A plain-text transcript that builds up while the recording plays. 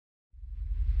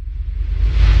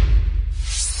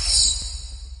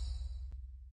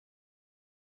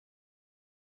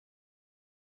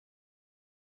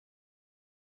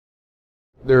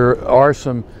There are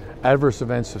some adverse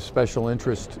events of special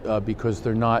interest because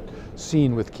they're not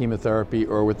seen with chemotherapy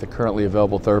or with the currently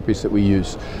available therapies that we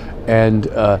use. And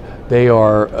they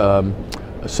are a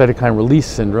cytokine release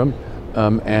syndrome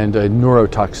and a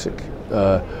neurotoxic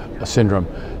syndrome.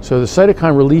 So the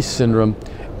cytokine release syndrome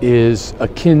is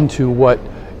akin to what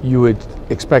you would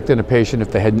expect in a patient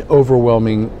if they had an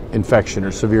overwhelming infection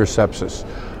or severe sepsis.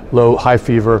 High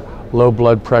fever, low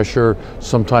blood pressure,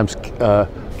 sometimes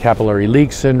capillary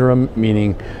leak syndrome,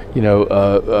 meaning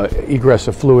egress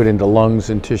of fluid into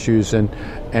lungs and tissues,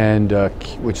 and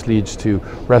which leads to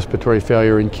respiratory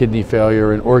failure and kidney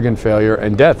failure and organ failure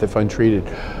and death if untreated.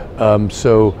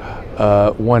 So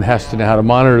one has to know how to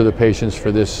monitor the patients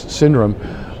for this syndrome.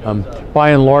 By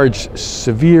and large,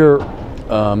 severe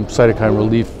cytokine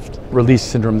release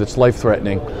syndrome that's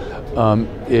life-threatening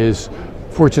is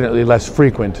fortunately less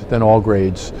frequent than all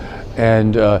grades.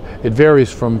 And it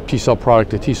varies from T-cell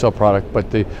product to T-cell product, but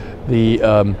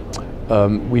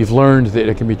we've learned that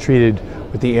it can be treated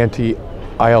with the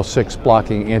anti-IL-6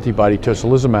 blocking antibody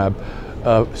tocilizumab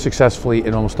successfully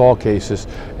in almost all cases.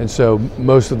 And so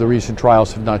most of the recent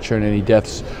trials have not shown any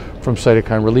deaths from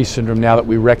cytokine release syndrome now that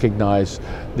we recognize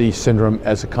the syndrome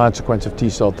as a consequence of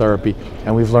T-cell therapy,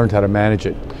 and we've learned how to manage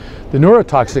it. The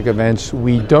neurotoxic events,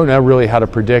 we don't know really how to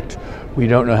predict. We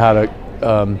don't know how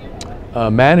to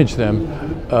manage them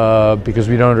because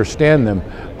we don't understand them.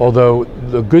 Although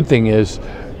the good thing is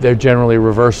they're generally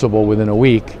reversible within a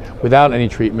week without any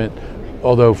treatment,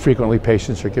 although frequently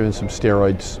patients are given some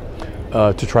steroids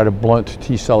to try to blunt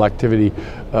T-cell activity,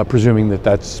 presuming that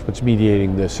that's what's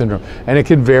mediating the syndrome. And it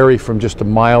can vary from just a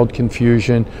mild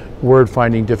confusion,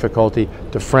 word-finding difficulty,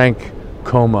 to frank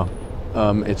coma.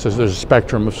 There's a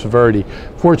spectrum of severity.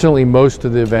 Fortunately, most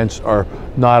of the events are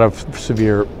not of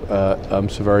severe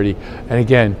severity. And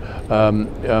again,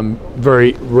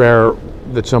 very rare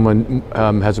that someone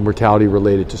has a mortality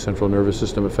related to central nervous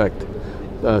system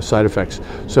side effects.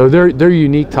 So they're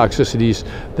unique toxicities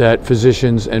that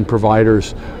physicians and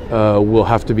providers will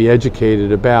have to be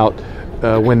educated about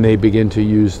when they begin to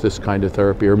use this kind of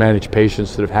therapy or manage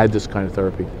patients that have had this kind of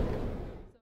therapy.